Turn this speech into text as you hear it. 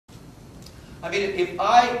I mean, if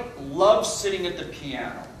I love sitting at the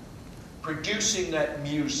piano, producing that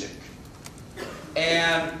music,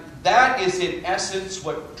 and that is in essence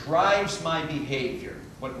what drives my behavior,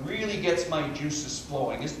 what really gets my juices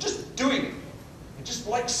flowing, is just doing it. I just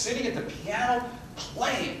like sitting at the piano,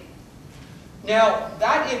 playing. Now,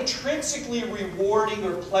 that intrinsically rewarding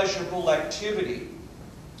or pleasurable activity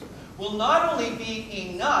will not only be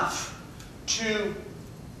enough to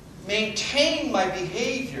maintain my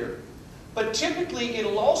behavior, but typically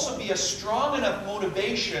it'll also be a strong enough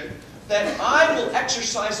motivation that I will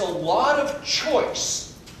exercise a lot of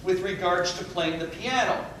choice with regards to playing the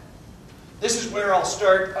piano. This is where I'll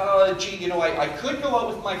start, gee, you know, I could go out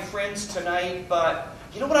with my friends tonight, but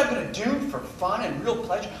you know what I'm going to do for fun and real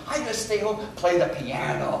pleasure? I'm going to stay home, play the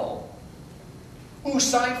piano. Ooh,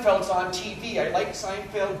 Seinfeld's on TV. I like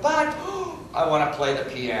Seinfeld, but I want to play the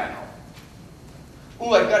piano. Ooh,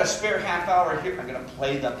 I've got a spare half hour here. I'm going to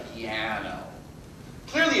play the piano.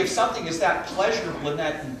 Clearly, if something is that pleasurable and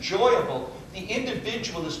that enjoyable, the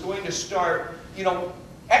individual is going to start, you know,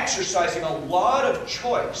 exercising a lot of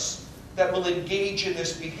choice that will engage in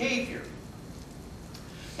this behavior.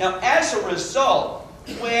 Now, as a result,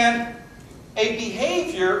 when a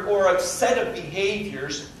behavior or a set of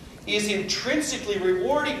behaviors is intrinsically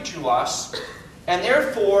rewarding to us, and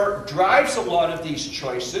therefore drives a lot of these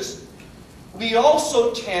choices, we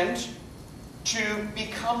also tend to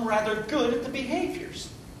become rather good at the behaviors.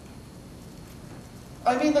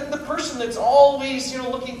 I mean, the person that's always, you know,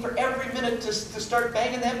 looking for every minute to start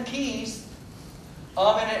banging them keys,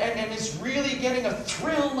 and is really getting a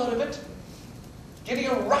thrill out of it, getting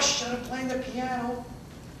a rush out of playing the piano.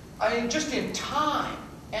 I mean, just in time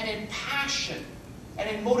and in passion and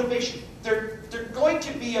in motivation, they're going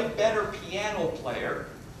to be a better piano player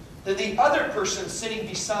than the other person sitting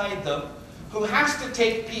beside them who has to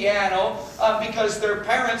take piano because their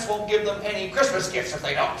parents won't give them any Christmas gifts if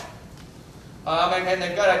they don't. And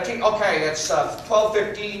they've got to take, okay, that's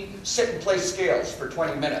 12:15, sit and play scales for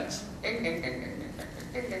 20 minutes.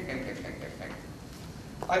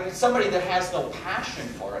 I mean, somebody that has no passion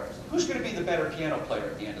for it, who's going to be the better piano player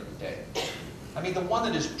at the end of the day? I mean, the one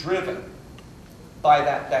that is driven by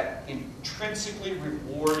that intrinsically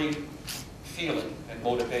rewarding feeling and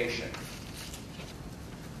motivation.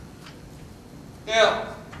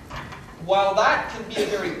 Now, while that can be a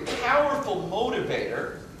very powerful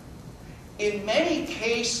motivator, in many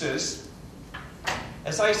cases,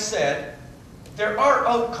 as I said, there are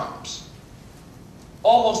outcomes,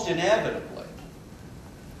 almost inevitably.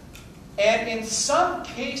 And in some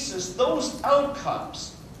cases, those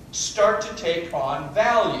outcomes start to take on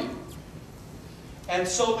value. And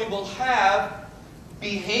so we will have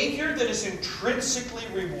behavior that is intrinsically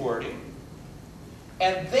rewarding,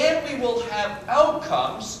 and then we will have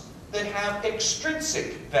outcomes that have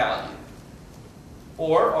extrinsic value,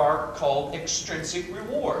 or are called extrinsic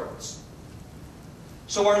rewards.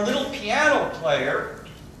 So our little piano player,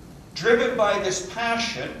 driven by this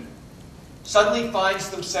passion, suddenly finds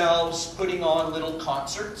themselves putting on little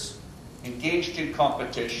concerts, engaged in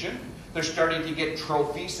competition. They're starting to get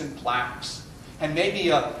trophies and plaques, and maybe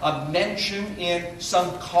a mention in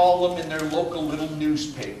some column in their local little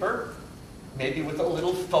newspaper, maybe with a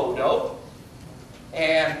little photo.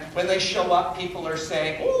 And when they show up, people are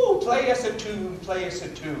saying, "Ooh, play us a tune, play us a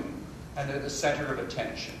tune." And they're the center of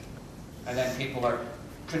attention. And then people are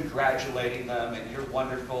congratulating them, and you're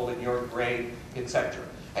wonderful, and you're great, etc.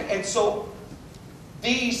 And so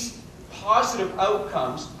these positive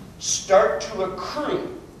outcomes start to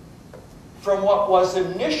accrue from what was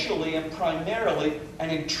initially and primarily an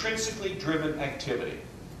intrinsically driven activity.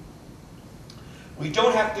 We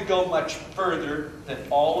don't have to go much further than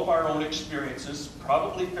all of our own experiences,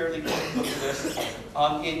 probably fairly typical of this,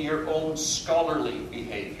 in your own scholarly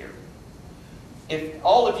behavior. If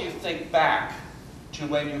all of you think back to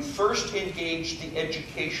when you first engaged the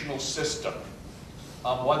educational system,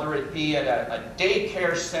 whether it be at a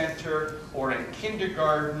daycare center or in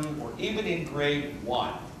kindergarten or even in grade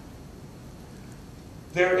 1,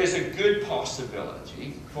 there is a good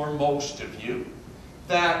possibility for most of you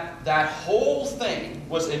that that whole thing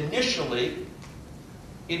was initially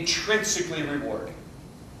intrinsically rewarding.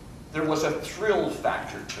 There was a thrill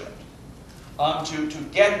factor to it. To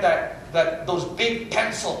get those big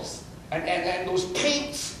pencils and those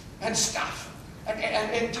paints and stuff.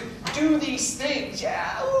 And to do these things,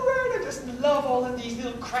 yeah, all right, I just love all of these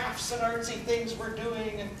little crafts and artsy things we're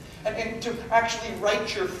doing. And to actually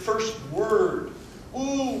write your first word.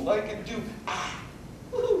 Ooh, I can do ah.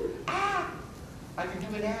 Ooh, ah. I can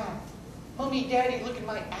do an ah. Mommy, Daddy, look at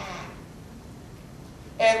my ah.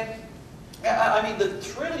 And, I mean, the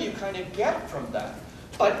thrill you kind of get from that.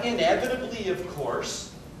 But inevitably, of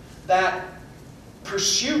course, that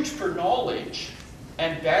pursuit for knowledge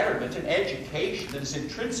and betterment and education that is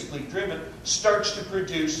intrinsically driven starts to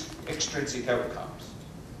produce extrinsic outcomes.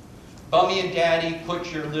 Mummy and Daddy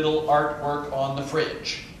put your little artwork on the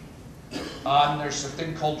fridge. There's a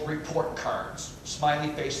thing called report cards.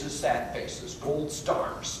 Smiley faces, sad faces, gold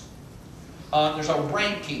stars. There's a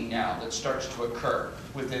ranking now that starts to occur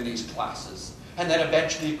within these classes. And then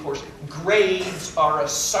eventually, of course, grades are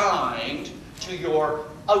assigned to your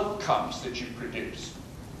outcomes that you produce.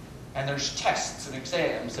 And there's tests and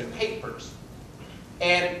exams and papers.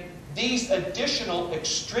 And these additional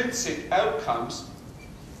extrinsic outcomes,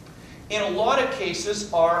 in a lot of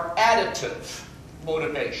cases, are additive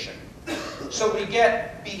motivation. So we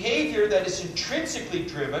get behavior that is intrinsically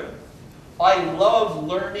driven. I love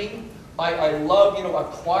learning. I love,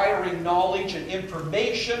 acquiring knowledge and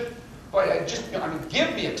information. But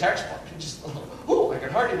give me a textbook. I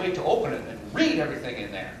can hardly wait to open it and read everything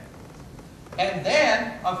in there. And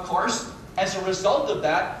then, of course, as a result of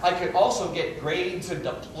that, I could also get grades and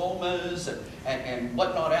diplomas and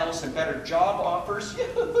whatnot else and better job offers.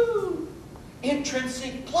 Yahoo!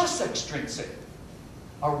 Intrinsic plus extrinsic.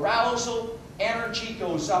 Arousal, energy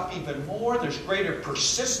goes up even more. There's greater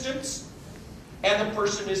persistence. And the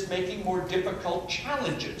person is making more difficult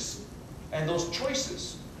challenges and those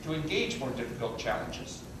choices to engage more difficult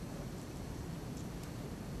challenges.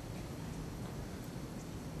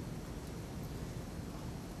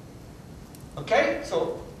 Okay,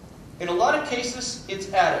 so in a lot of cases, it's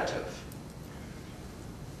additive.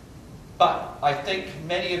 But I think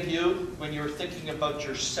many of you, when you're thinking about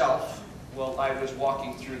yourself, while I was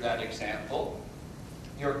walking through that example,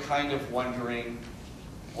 you're kind of wondering,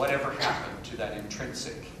 whatever happened to that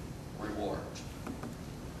intrinsic reward?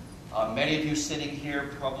 Many of you sitting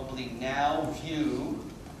here probably now view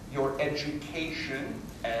your education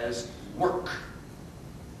as work,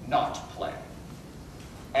 not play.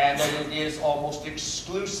 And that it is almost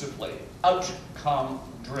exclusively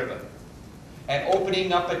outcome-driven. And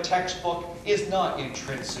opening up a textbook is not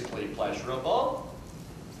intrinsically pleasurable.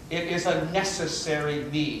 It is a necessary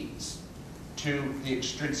means to the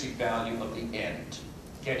extrinsic value of the end.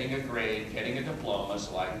 Getting a grade, getting a diploma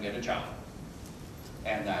so I can get a job.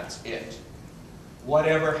 And that's it.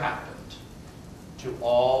 Whatever happened to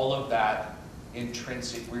all of that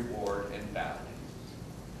intrinsic reward and value?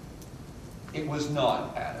 It was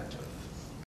not additive.